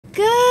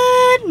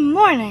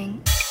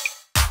morning.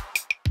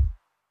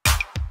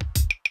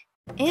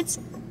 It's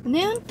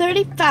noon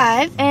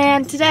 35,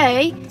 and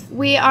today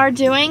we are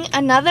doing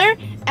another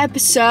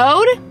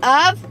episode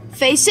of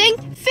Facing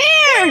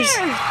Fears!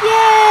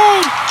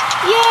 Yay!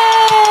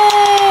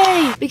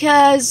 Yay!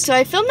 Because, so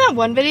I filmed that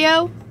one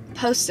video,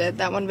 posted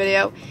that one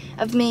video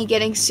of me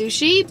getting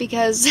sushi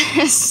because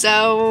it's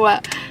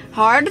so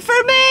hard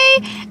for me,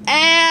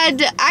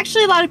 and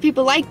actually a lot of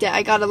people liked it.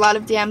 I got a lot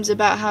of DMs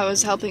about how it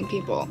was helping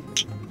people.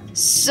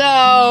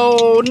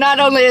 So, not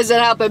only is it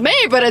helping me,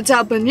 but it's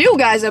helping you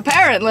guys,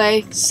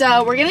 apparently.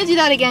 So, we're gonna do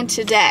that again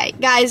today.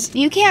 Guys,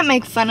 you can't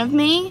make fun of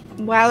me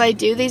while I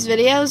do these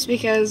videos,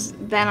 because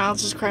then I'll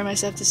just cry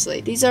myself to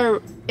sleep. These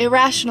are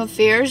irrational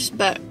fears,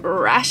 but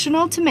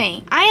rational to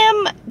me. I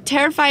am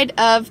terrified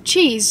of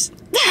cheese.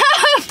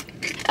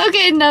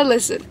 Okay, now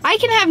listen. I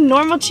can have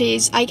normal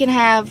cheese, I can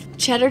have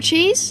cheddar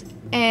cheese,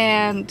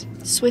 and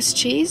Swiss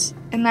cheese,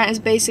 and that is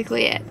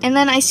basically it. And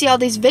then I see all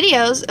these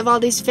videos of all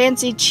these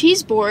fancy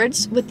cheese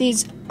boards with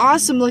these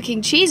awesome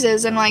looking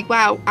cheeses, and I'm like,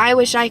 wow, I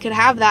wish I could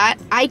have that.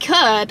 I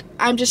could,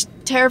 I'm just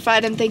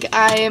terrified and think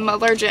I am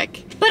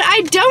allergic. But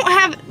I don't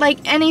have like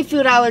any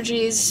food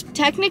allergies,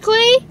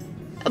 technically,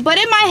 but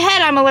in my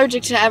head I'm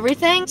allergic to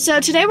everything. So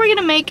today we're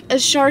gonna make a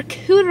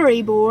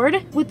charcuterie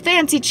board with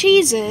fancy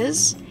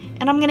cheeses,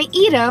 and I'm gonna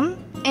eat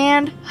them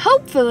and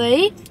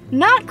hopefully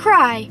not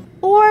cry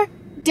or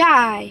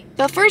die.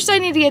 But first I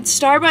need to get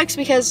Starbucks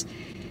because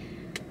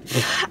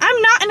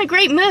I'm not in a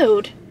great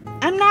mood.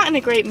 I'm not in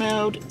a great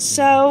mood.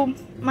 So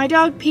my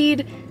dog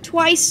peed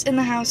twice in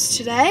the house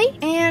today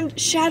and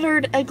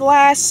shattered a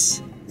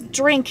glass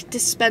drink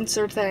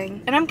dispenser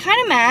thing. And I'm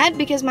kind of mad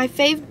because my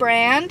fave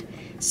brand,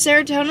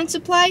 Serotonin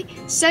Supply,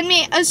 sent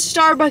me a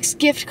Starbucks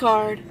gift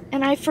card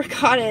and I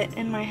forgot it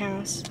in my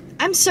house.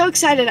 I'm so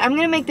excited. I'm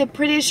gonna make the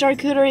prettiest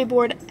charcuterie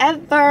board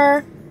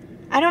ever.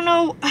 I don't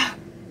know.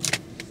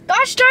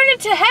 Gosh darn it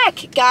to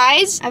heck,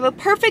 guys. I have a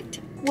perfect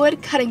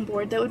wood cutting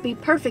board that would be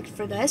perfect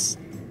for this,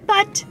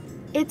 but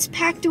it's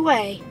packed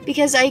away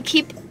because I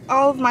keep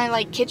all of my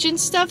like kitchen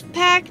stuff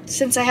packed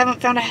since I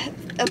haven't found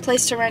a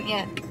place to rent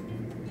yet.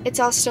 It's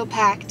all still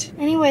packed.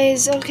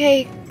 Anyways,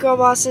 okay, girl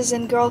bosses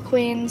and girl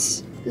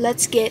queens,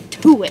 let's get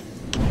to it.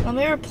 Let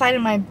me reply to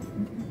my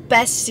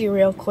bestie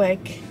real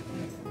quick.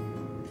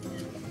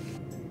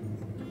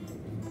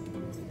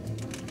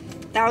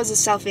 That was a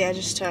selfie I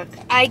just took.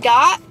 I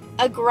got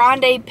a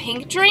grande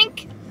pink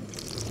drink.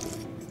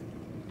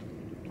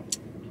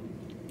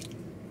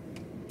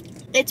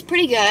 It's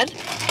pretty good.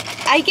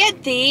 I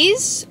get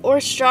these or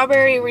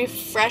strawberry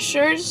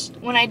refreshers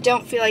when I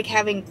don't feel like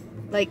having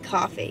like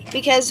coffee.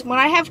 Because when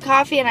I have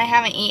coffee and I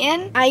haven't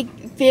eaten, I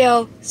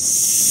feel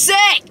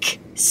sick.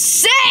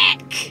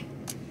 Sick!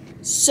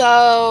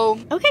 So,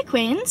 okay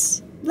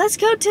queens, let's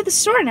go to the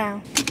store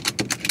now.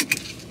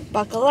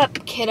 Buckle up,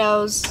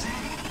 kiddos.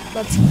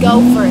 Let's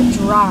go for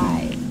a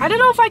drive. I don't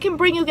know if I can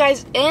bring you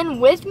guys in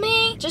with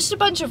me. Just a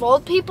bunch of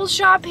old people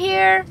shop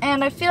here.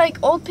 And I feel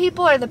like old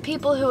people are the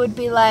people who would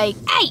be like,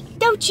 hey,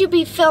 don't you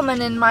be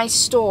filming in my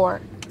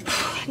store.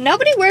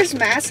 Nobody wears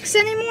masks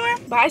anymore,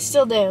 but I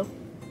still do.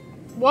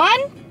 One,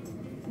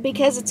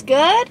 because it's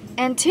good.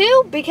 And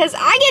two, because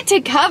I get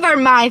to cover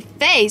my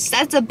face.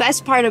 That's the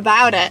best part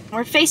about it.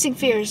 We're facing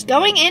fears.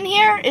 Going in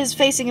here is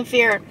facing a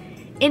fear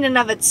in and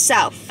of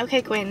itself.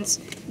 Okay, queens,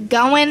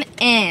 going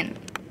in.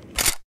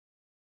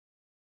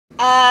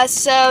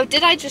 So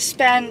did I just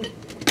spend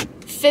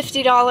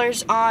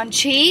 $50 on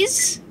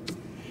cheese?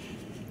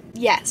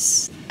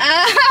 Yes.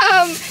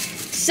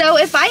 So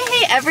if I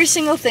hate every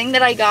single thing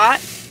that I got,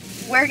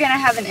 we're gonna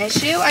have an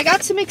issue. I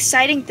got some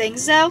exciting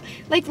things though.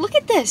 Like, look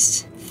at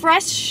this.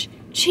 Fresh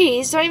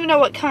cheese, don't even know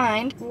what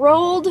kind,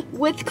 rolled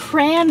with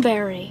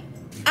cranberry.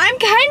 I'm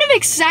kind of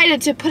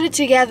excited to put it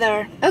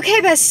together.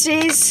 Okay,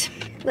 besties,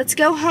 let's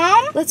go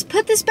home. Let's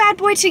put this bad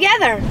boy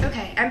together.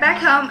 Okay, I'm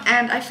back home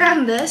and I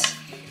found this.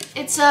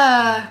 It's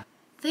a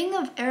thing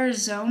of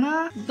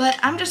Arizona, but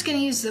I'm just gonna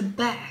use the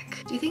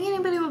back. Do you think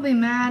anybody will be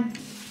mad?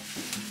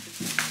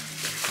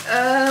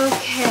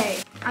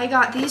 Okay, I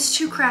got these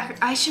two crackers.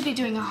 I should be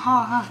doing a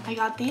haul, huh? I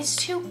got these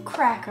two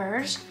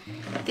crackers.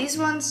 These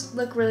ones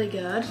look really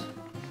good.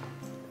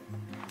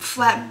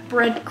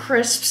 Flatbread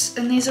crisps,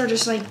 and these are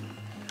just like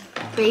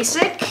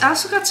basic. I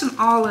also got some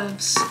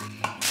olives.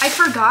 I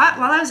forgot,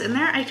 while I was in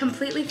there, I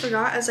completely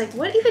forgot. I was like,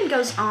 what even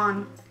goes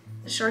on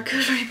the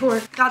charcuterie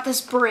board? Got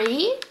this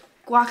brie,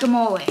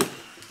 guacamole.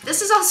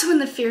 This is also when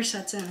the fear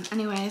sets in.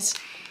 Anyways,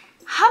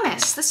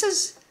 hummus. This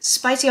is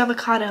spicy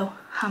avocado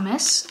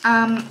hummus.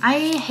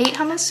 I hate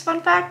hummus,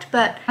 fun fact,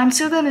 but I'm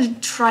still gonna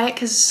try it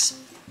because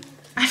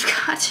I've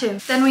got to.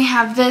 Then we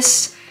have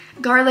this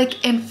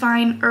garlic and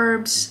fine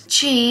herbs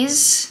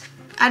cheese.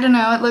 I don't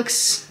know, it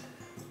looks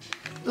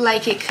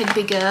like it could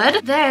be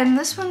good. Then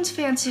this one's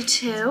fancy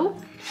too.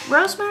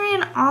 Rosemary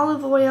and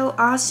olive oil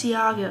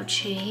Asiago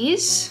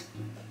cheese.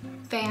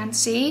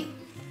 Fancy.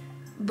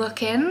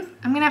 Bookin'.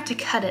 I'm gonna have to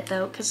cut it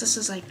though, because this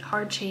is like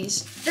hard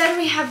cheese. Then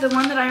we have the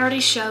one that I already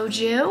showed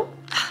you.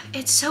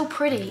 It's so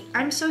pretty.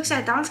 I'm so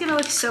excited. That one's gonna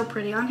look so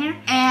pretty on here.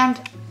 And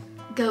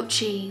goat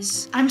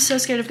cheese. I'm so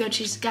scared of goat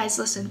cheese. Guys,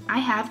 listen, I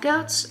have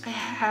goats. I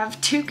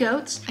have 2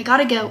 goats. I got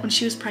a goat when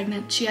she was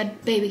pregnant. She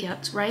had baby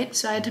goats, right?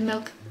 So I had to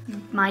milk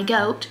my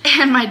goat,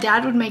 and my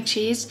dad would make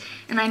cheese,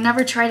 and I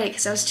never tried it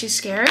because I was too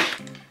scared.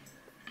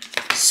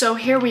 So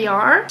here we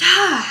are.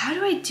 How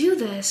do I do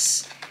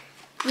this?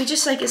 We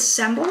just like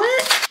assemble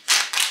it?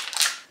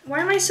 Why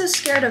am I so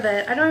scared of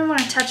it? I don't even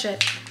want to touch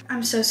it.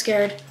 I'm so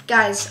scared.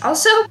 Guys,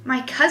 also,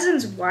 my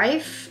cousin's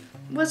wife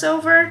was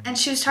over and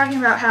she was talking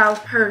about how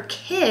her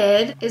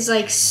kid is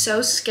like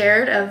so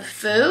scared of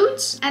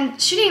foods,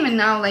 and she didn't even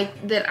know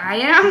like that I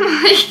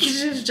am. Like,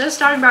 she was just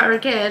talking about her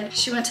kid.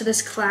 She went to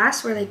this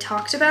class where they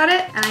talked about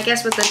it, and I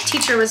guess what the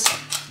teacher was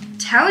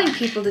telling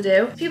people to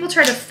do, people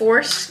try to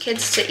force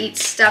kids to eat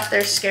stuff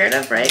they're scared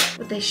of, right?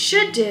 What they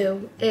should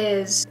do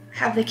is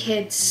have the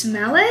kid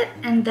smell it,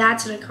 and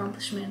that's an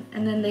accomplishment.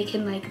 And then they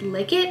can like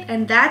lick it,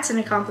 and that's an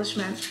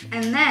accomplishment.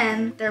 And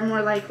then they're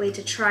more likely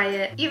to try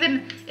it,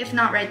 even if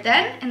not right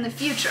then, in the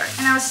future.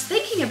 And I was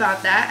thinking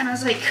about that, and I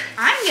was like,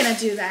 I'm gonna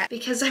do that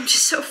because I'm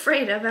just so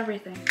afraid of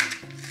everything.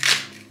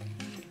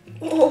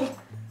 Oh,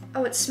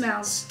 it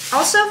smells.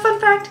 Also,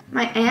 fun fact,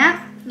 my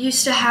aunt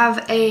used to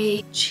have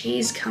a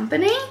cheese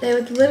company. They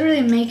would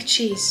literally make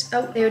cheese.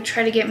 Oh, they would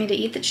try to get me to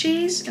eat the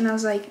cheese, and I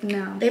was like,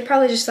 no. They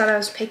probably just thought I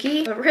was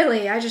picky, but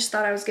really, I just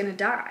thought I was gonna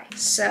die.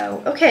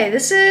 So, okay,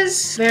 this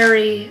is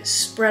very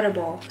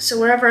spreadable. So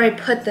wherever I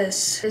put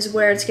this is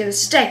where it's gonna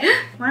stay.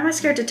 Why am I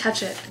scared to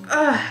touch it?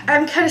 Ugh,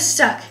 I'm kind of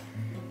stuck,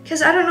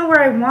 because I don't know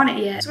where I want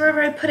it yet. So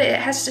wherever I put it, it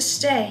has to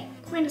stay.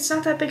 Queen, it's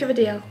not that big of a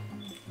deal.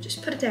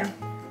 Just put it down.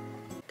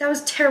 That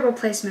was terrible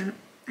placement.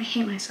 I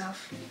hate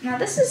myself. Now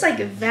this is like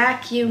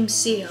vacuum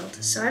sealed,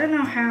 so I don't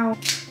know how.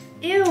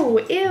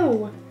 Ew,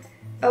 ew.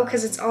 Oh,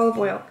 because it's olive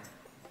oil.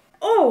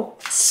 Oh,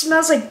 it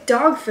smells like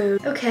dog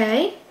food.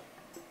 Okay.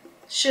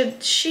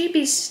 Should she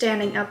be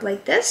standing up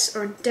like this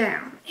or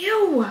down?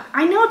 Ew,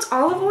 I know it's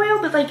olive oil,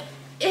 but like,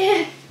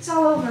 it's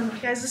all over me.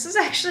 Guys, this is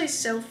actually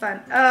so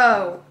fun.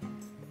 Oh,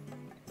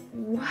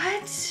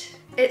 what?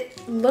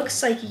 It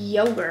looks like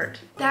yogurt.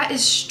 That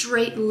is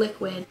straight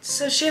liquid.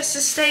 So she has to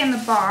stay in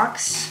the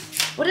box.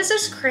 What is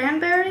this,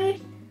 cranberry?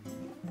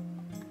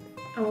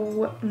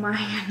 Oh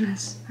my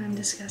goodness, I'm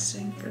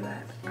disgusting for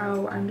that.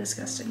 Oh, I'm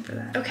disgusting for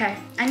that. Okay,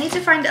 I need to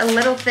find a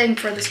little thing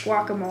for this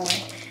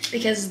guacamole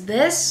because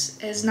this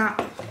is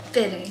not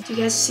fitting. Do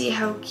you guys see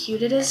how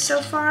cute it is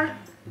so far?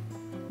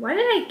 Why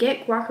did I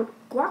get guacamole?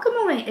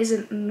 Guacamole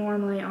isn't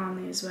normally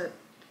on these, but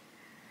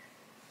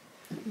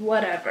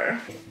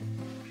whatever.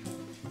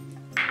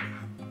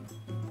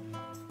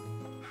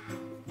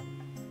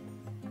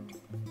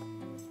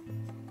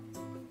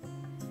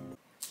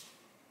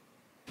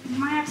 I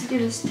might have to do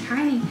this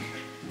tiny.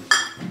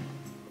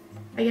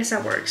 I guess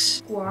that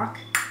works. Guac.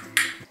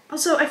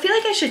 Also, I feel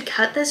like I should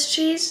cut this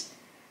cheese.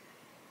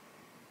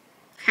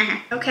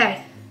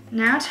 Okay,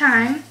 now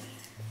time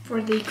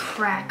for the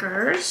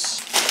crackers.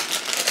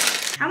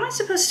 How am I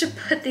supposed to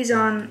put these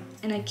on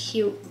in a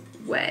cute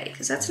way?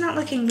 Because that's not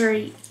looking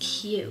very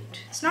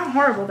cute. It's not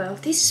horrible though.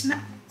 These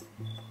smell.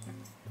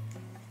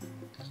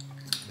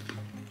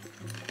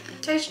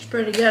 Tastes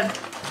pretty good.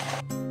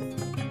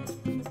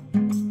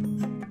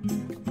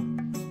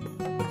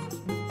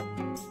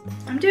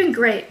 I'm doing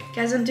great.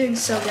 Guys, I'm doing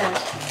so good.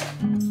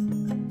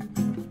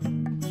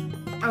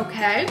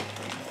 Okay.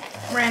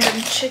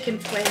 Random chicken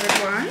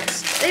flavored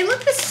ones. They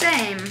look the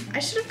same. I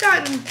should have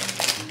gotten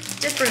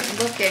different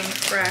looking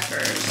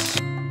crackers.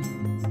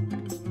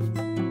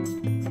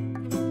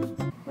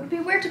 Would it be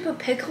weird to put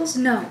pickles?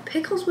 No,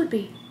 pickles would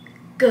be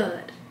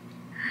good.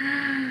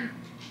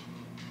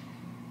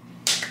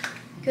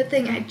 Good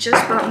thing I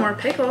just bought more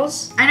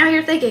pickles. I know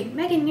you're thinking,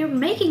 Megan, you're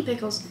making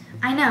pickles.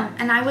 I know,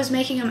 and I was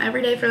making them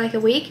every day for like a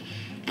week,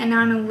 and now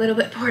I'm a little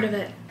bit bored of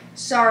it.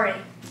 Sorry.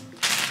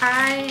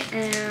 I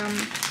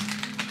am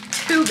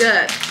too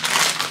good.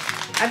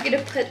 I'm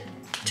gonna put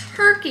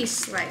turkey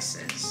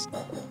slices.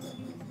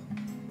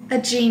 A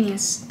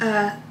genius,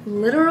 a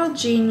literal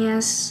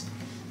genius.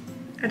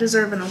 I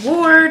deserve an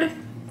award.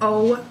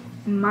 Oh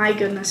my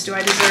goodness, do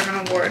I deserve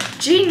an award.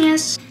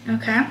 Genius.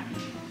 Okay.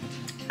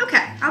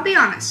 Okay, I'll be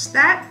honest,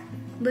 that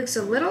looks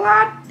a little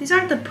odd. These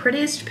aren't the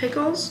prettiest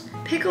pickles.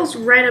 Pickles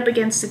right up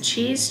against the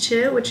cheese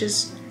too, which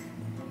is,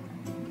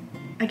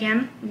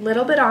 again, a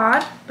little bit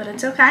odd, but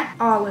it's okay.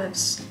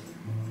 Olives.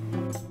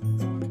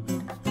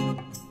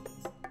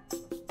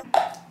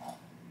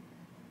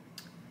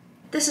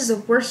 This is the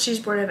worst cheese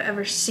board I've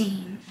ever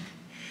seen.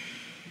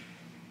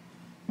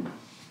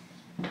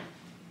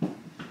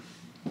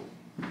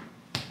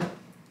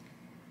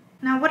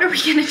 Now what are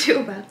we gonna do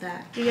about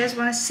that? Do you guys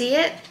wanna see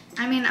it?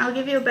 I mean, I'll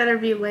give you a better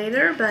view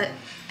later, but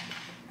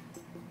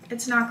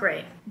it's not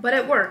great. But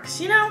it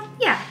works, you know?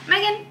 Yeah,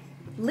 Megan,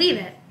 leave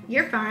it.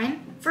 You're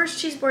fine. First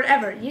cheese board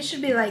ever. You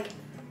should be like,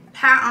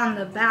 pat on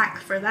the back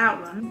for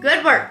that one.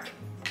 Good work.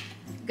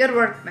 Good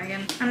work,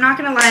 Megan. I'm not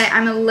gonna lie,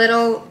 I'm a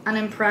little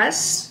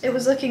unimpressed. It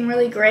was looking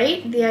really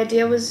great. The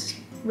idea was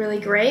really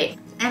great.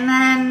 And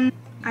then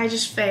I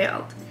just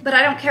failed. But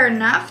I don't care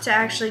enough to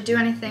actually do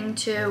anything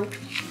to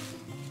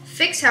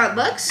fix how it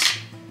looks.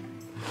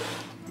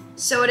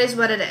 so it is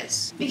what it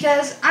is.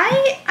 Because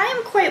I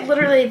am quite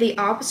literally the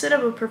opposite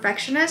of a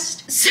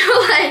perfectionist. So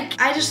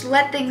like, I just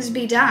let things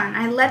be done.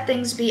 I let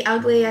things be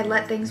ugly, I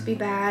let things be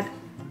bad.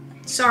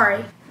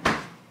 Sorry.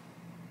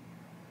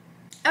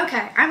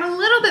 Okay, I'm a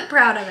little bit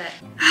proud of it.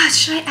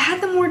 Should I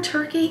add the more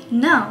turkey?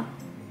 No.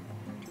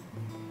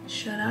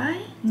 Should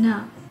I?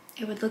 No.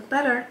 It would look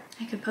better.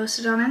 I could post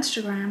it on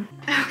Instagram.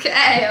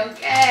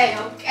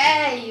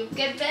 Okay, you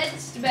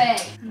convinced me.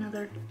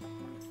 Another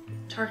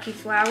turkey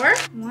flour.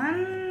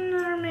 One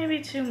or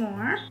maybe two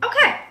more.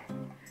 Okay,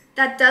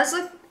 that does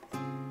look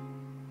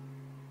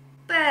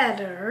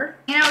better.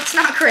 You know, it's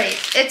not great.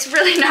 It's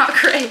really not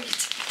great.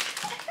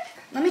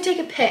 Let me take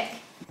a pic.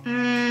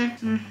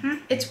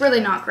 It's really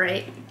not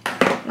great.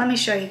 Let me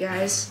show you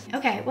guys.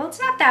 Okay, well, it's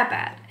not that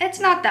bad. It's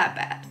not that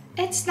bad.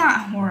 It's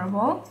not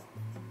horrible.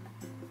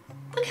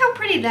 Look how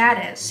pretty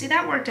that is. See,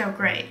 that worked out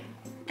great.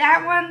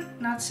 That one,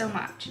 not so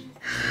much.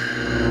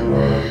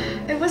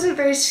 I wasn't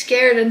very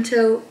scared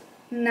until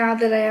now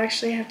that I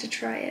actually have to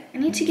try it. I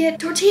need to get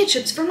tortilla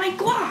chips for my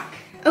guac.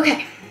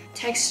 Okay,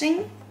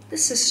 texting the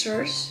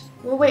sisters.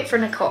 We'll wait for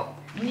Nicole.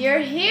 You're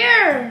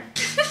here.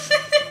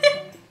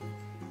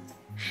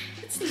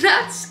 It's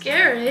not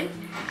scary.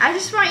 I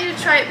just want you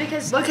to try it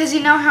because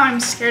you know how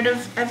I'm scared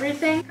of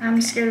everything? I'm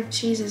scared of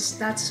cheeses.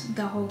 That's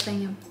the whole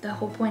thing, the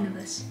whole point of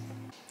this.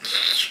 You're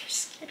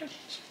scared of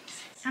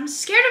cheese. I'm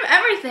scared of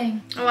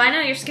everything. Oh, I know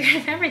you're scared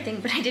of everything,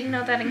 but I didn't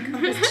know that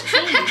encompassed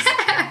cheese.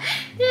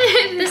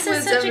 This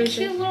is such a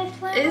cute little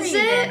play. Is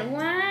it?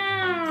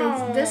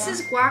 Wow. This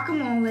is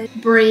guacamole.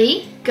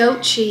 Brie,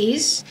 goat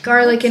cheese,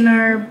 garlic and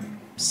herb,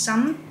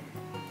 some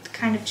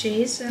kind of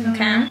cheese. I don't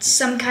know.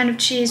 Some kind of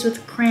cheese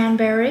with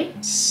cranberry.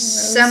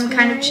 Some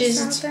kind of cheese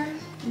with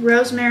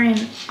rosemary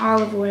and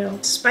olive oil.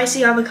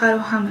 Spicy avocado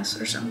hummus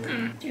or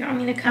something. Do you want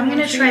me to come? I'm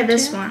gonna try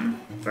this one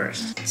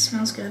first. It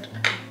smells good.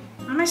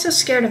 Why am I so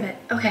scared of it?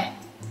 Okay.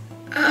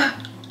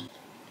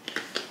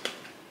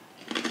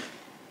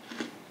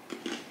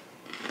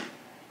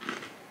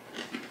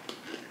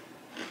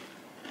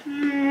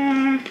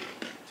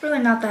 It's really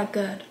not that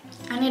good.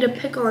 I need a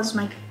pickle as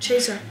my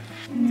chaser.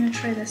 I'm gonna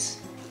try this.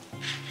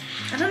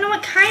 I don't know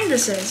what kind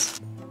this is.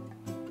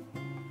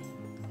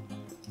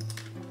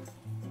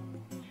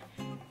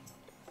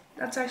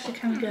 That's actually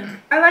kind of good.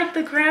 I like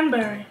the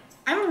cranberry.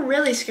 I'm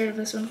really scared of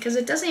this one because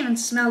it doesn't even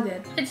smell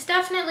good. It's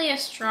definitely a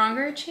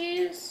stronger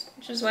cheese,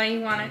 which is why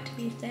you want it to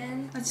be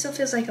thin. It still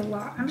feels like a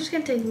lot. I'm just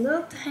gonna take a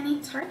little tiny.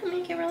 It's hard to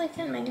make it really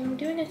thin. I'm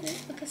doing it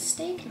with a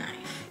steak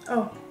knife.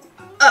 Oh.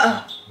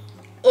 Oh.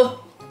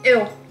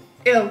 Ew.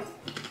 Ew.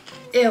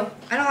 Ew.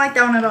 I don't like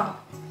that one at all.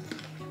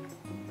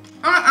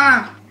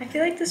 I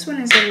feel like this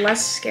one is a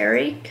less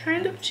scary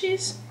kind of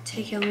cheese.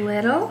 Take a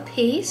little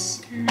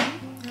piece.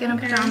 Gonna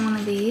put on one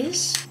of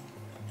these.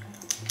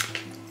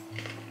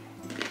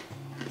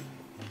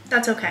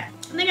 That's okay.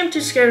 I think I'm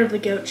too scared of the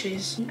goat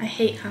cheese. I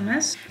hate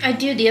hummus. I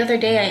do. The other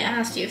day I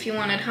asked you if you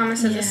wanted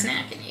hummus as a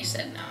snack, and you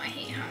said no, I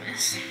hate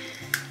hummus.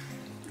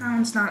 That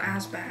one's not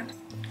as bad.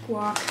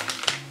 Guac.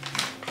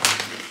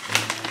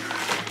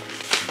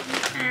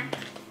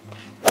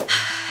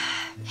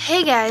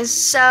 Hey guys,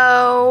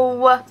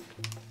 so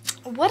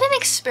what an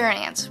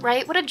experience,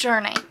 right? What a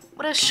journey.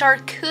 What a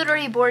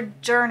charcuterie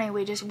board journey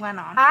we just went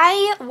on.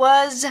 I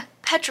was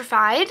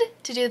petrified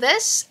to do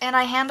this, and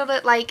I handled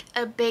it like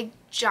a big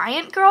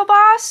giant girl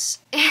boss.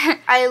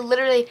 I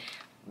literally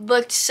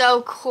looked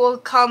so cool,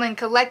 calm, and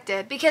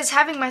collected because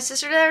having my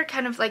sister there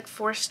kind of like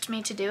forced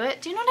me to do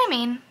it. Do you know what I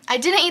mean? I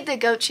didn't eat the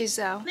goat cheese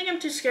though. I think I'm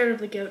too scared of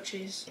the goat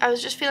cheese. I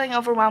was just feeling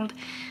overwhelmed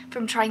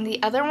from trying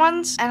the other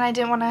ones, and I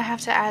didn't want to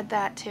have to add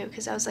that too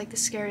because that was like the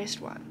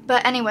scariest one.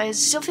 But anyways,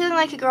 still feeling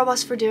like a girl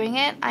boss for doing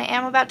it. I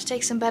am about to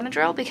take some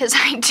Benadryl because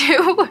I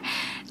do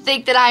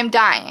think that I'm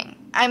dying.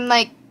 I'm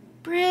like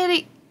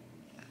pretty...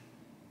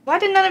 Why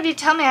did none of you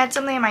tell me I had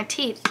something in my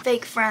teeth?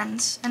 Fake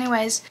friends.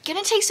 Anyways,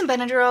 gonna take some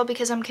Benadryl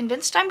because I'm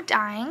convinced I'm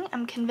dying.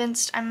 I'm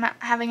convinced I'm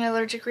having an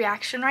allergic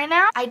reaction right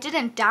now. I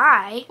didn't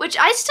die, which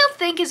I still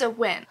think is a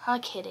win. Huh,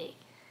 kitty?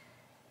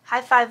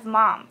 High five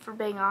mom for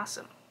being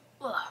awesome.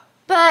 Ugh.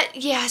 But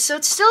yeah, so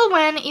it's still a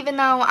win even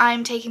though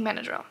I'm taking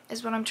Benadryl,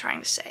 is what I'm trying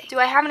to say. Do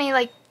I have any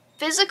like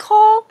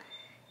physical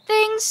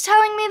things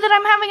telling me that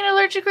I'm having an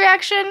allergic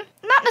reaction?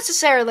 Not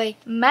necessarily.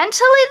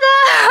 Mentally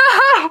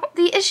though,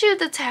 the issue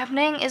that's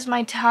happening is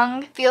my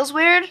tongue feels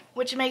weird,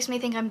 which makes me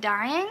think I'm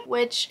dying,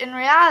 which in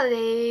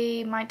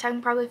reality, my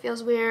tongue probably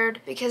feels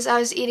weird because I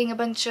was eating a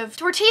bunch of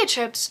tortilla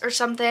chips or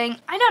something.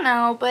 I don't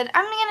know, but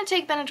I'm gonna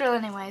take Benadryl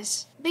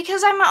anyways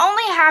because I'm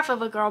only half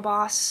of a girl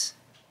boss.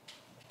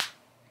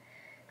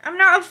 I'm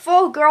not a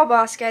full girl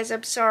boss, guys.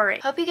 I'm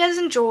sorry. Hope you guys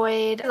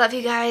enjoyed. I love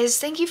you guys.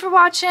 Thank you for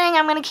watching.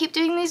 I'm going to keep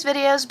doing these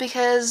videos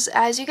because,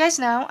 as you guys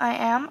know, I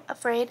am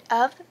afraid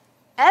of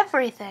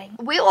everything.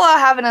 We will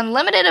have an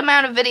unlimited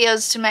amount of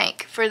videos to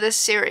make for this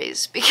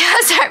series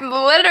because I'm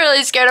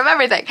literally scared of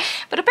everything.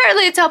 But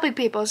apparently it's helping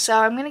people,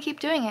 so I'm going to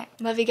keep doing it.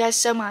 Love you guys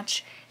so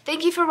much.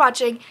 Thank you for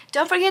watching.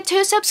 Don't forget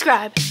to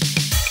subscribe.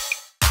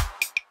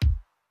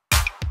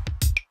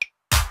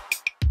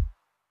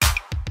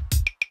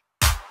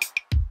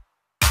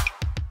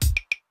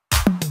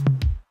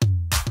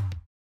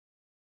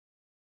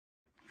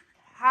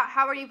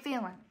 How are you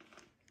feeling?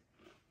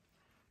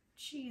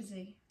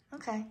 Cheesy.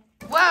 Okay.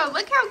 Whoa,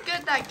 look how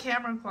good that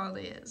camera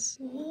quality is.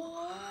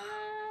 Wow,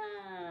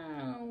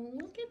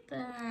 look at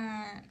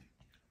that.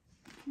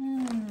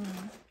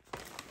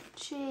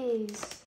 Cheese.